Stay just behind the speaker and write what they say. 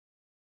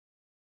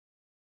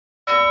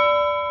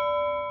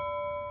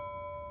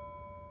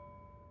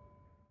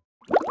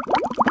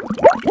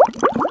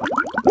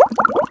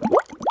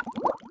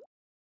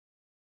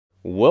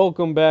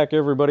Welcome back,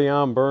 everybody.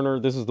 I'm Burner.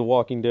 This is The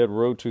Walking Dead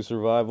Road to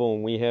Survival,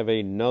 and we have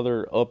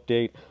another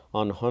update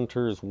on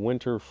Hunter's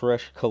Winter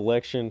Fresh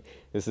Collection.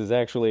 This is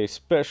actually a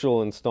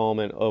special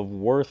installment of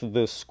Worth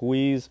the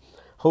Squeeze.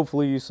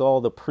 Hopefully you saw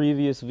the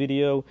previous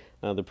video,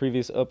 the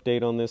previous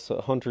update on this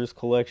Hunter's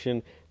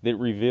collection that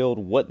revealed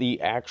what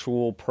the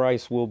actual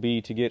price will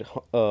be to get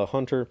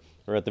Hunter,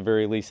 or at the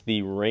very least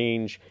the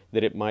range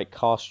that it might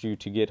cost you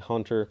to get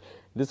Hunter.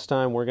 This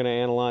time we're going to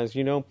analyze,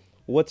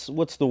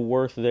 what's the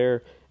worth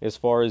there as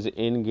far as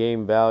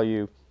in-game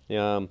value.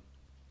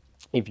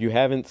 If you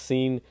haven't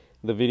seen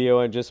the video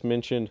I just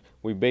mentioned,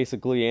 we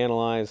basically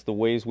analyzed the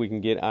ways we can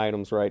get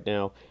items right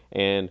now,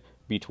 and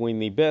between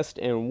the best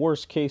and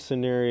worst case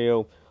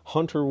scenario,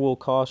 Hunter will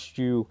cost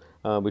you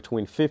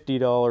between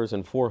 $50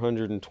 and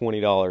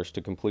 $420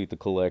 to complete the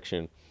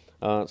collection.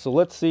 So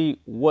let's see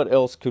what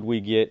else could we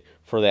get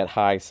for that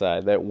high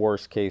side, that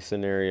worst case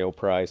scenario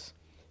price.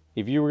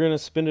 If you were going to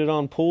spend it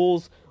on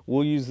pools,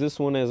 we'll use this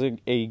one as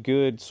a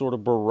good sort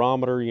of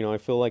barometer. I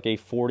feel like a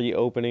 40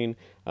 opening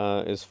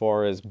as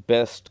far as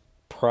best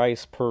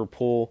price per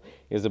pool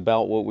is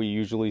about what we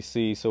usually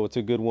see, so it's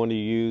a good one to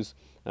use.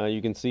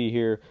 You can see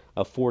here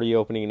a 40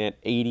 opening at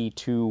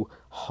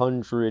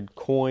 8,200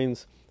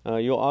 coins.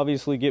 You'll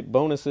obviously get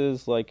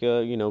bonuses like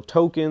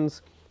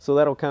tokens, so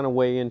that'll kind of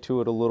weigh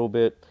into it a little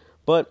bit.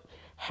 But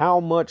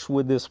how much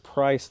would this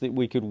price that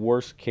we could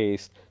worst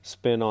case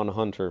spend on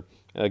Hunter?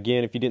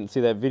 Again, if you didn't see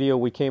that video,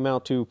 we came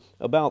out to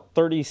about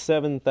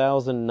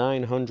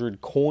 37,900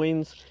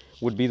 coins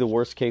would be the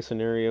worst case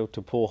scenario to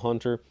pull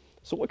Hunter.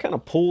 So what kind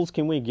of pulls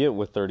can we get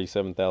with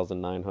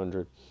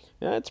 37,900?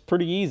 Yeah, it's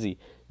pretty easy.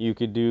 You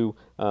could do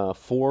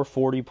 4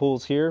 40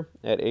 pulls here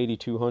at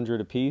 8,200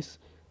 a piece.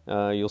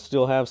 You'll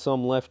still have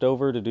some left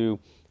over to do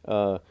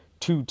 2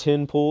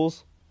 10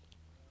 pulls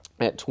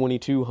at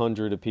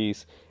 2,200 a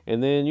piece,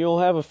 and then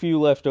you'll have a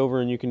few left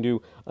over and you can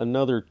do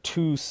another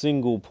 2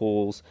 single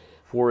pulls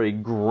for a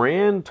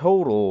grand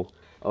total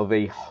of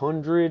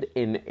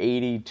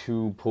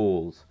 182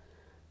 pulls.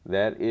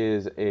 That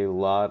is a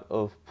lot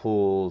of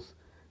pulls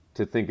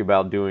to think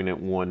about doing at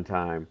one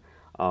time.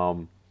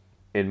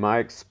 In my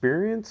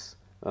experience,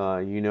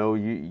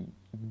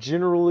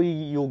 generally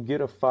you'll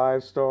get a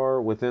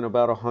 5-star within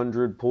about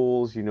 100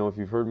 pulls. If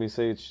you've heard me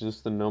say, it's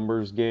just the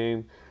numbers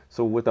game.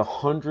 So with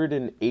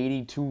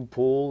 182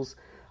 pulls,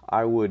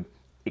 I would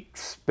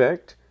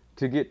expect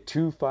to get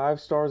 2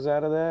 5-stars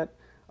out of that.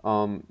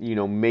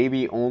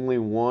 Maybe only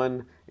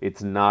one.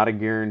 It's not a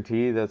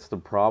guarantee. That's the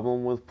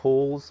problem with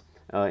pulls.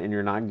 And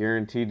you're not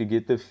guaranteed to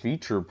get the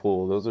feature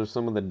pull. Those are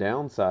some of the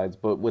downsides.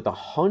 But with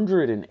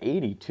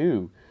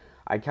 182,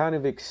 I kind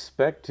of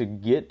expect to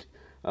get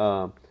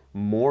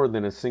more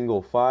than a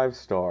single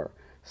 5-star.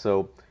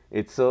 So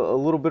it's a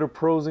little bit of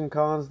pros and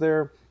cons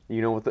there.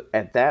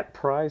 At that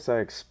price, I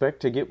expect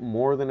to get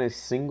more than a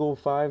single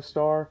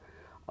 5-star.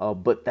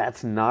 But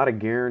that's not a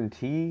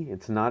guarantee.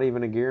 It's not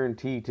even a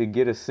guarantee to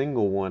get a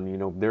single one.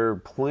 There are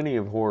plenty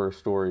of horror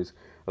stories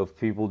of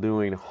people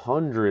doing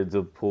hundreds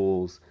of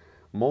pulls,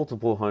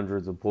 multiple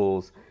hundreds of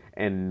pulls,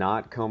 and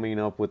not coming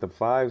up with a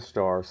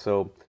 5-star.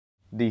 So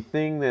the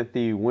thing that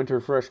the Winter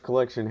Fresh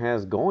Collection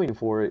has going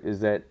for it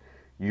is that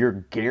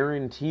you're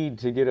guaranteed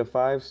to get a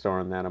 5-star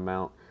in that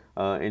amount,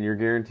 and you're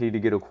guaranteed to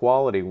get a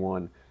quality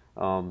one.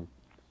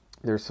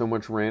 There's so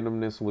much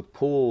randomness with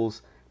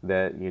pulls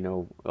that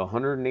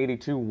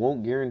 182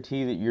 won't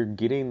guarantee that you're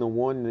getting the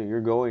one that you're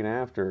going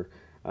after.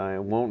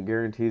 It won't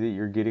guarantee that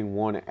you're getting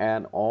one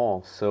at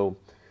all. So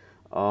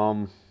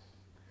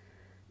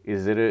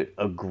is it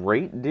a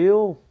great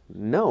deal?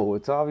 No,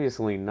 it's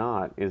obviously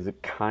not. Is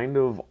it kind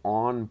of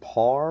on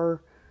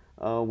par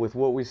with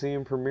what we see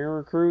in Premier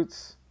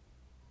Recruits?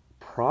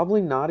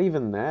 Probably not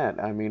even that.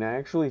 I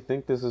actually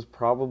think this is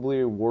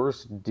probably a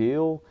worse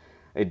deal.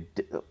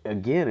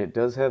 Again, it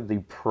does have the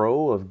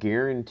pro of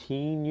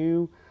guaranteeing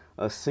you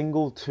a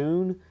single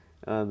tune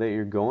that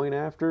you're going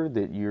after,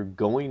 that you're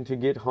going to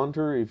get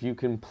Hunter if you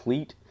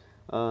complete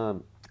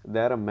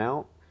that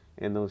amount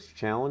and those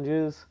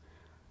challenges.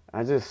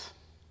 I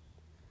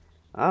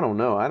don't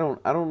know. I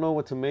don't know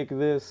what to make of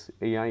this.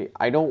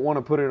 I don't want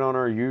to put it on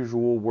our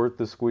usual worth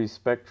the squeeze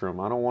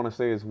spectrum. I don't want to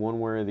say it's one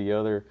way or the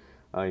other.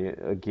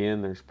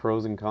 Again, there's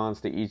pros and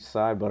cons to each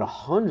side, but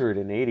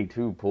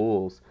 182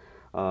 pulls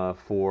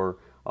for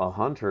a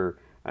Hunter,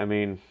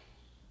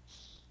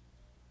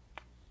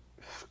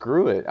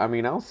 screw it.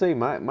 I'll say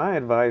my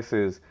advice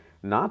is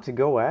not to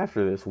go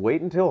after this.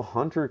 Wait until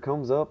Hunter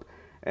comes up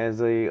as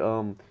a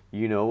a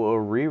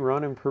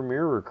rerun in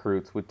Premier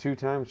Recruits with 2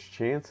 times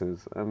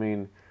chances.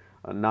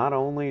 Not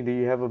only do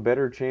you have a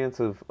better chance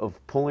of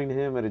pulling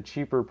him at a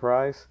cheaper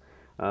price,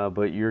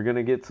 but you're going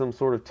to get some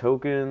sort of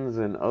tokens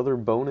and other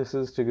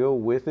bonuses to go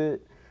with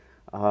it.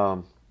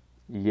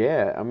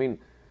 Yeah,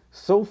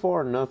 so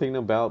far nothing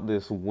about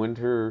this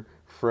Winter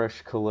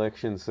Fresh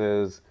Collection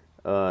says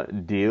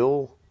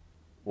deal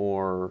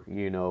or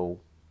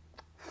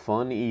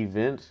fun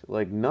event.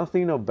 Like,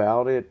 nothing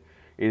about it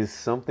is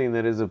something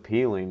that is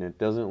appealing. It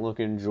doesn't look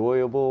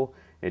enjoyable.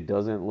 It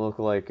doesn't look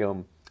like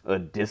a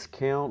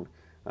discount.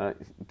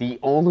 The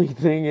only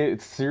thing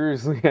it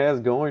seriously has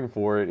going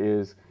for it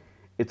is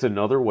it's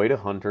another way to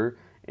hunter,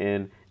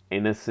 and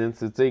in a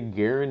sense, it's a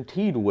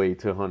guaranteed way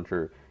to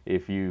hunter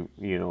if you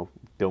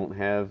don't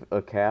have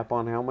a cap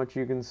on how much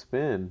you can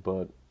spend.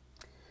 But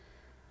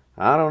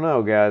I don't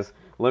know, guys.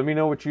 Let me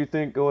know what you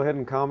think. Go ahead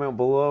and comment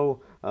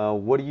below.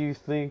 What do you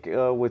think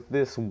with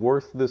this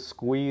worth the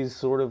squeeze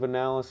sort of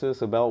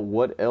analysis about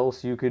what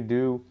else you could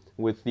do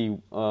with the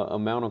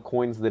amount of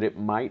coins that it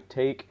might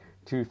take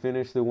to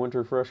finish the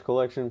Winter Fresh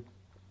collection?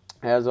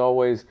 As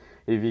always,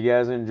 if you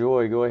guys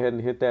enjoy, go ahead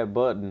and hit that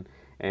button.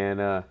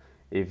 And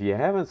if you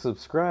haven't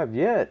subscribed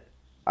yet,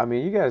 I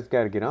mean, you guys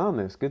got to get on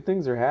this. Good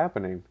things are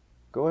happening.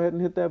 Go ahead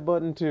and hit that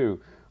button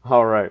too.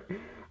 All right.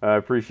 I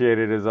appreciate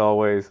it as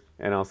always,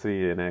 and I'll see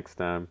you next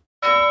time.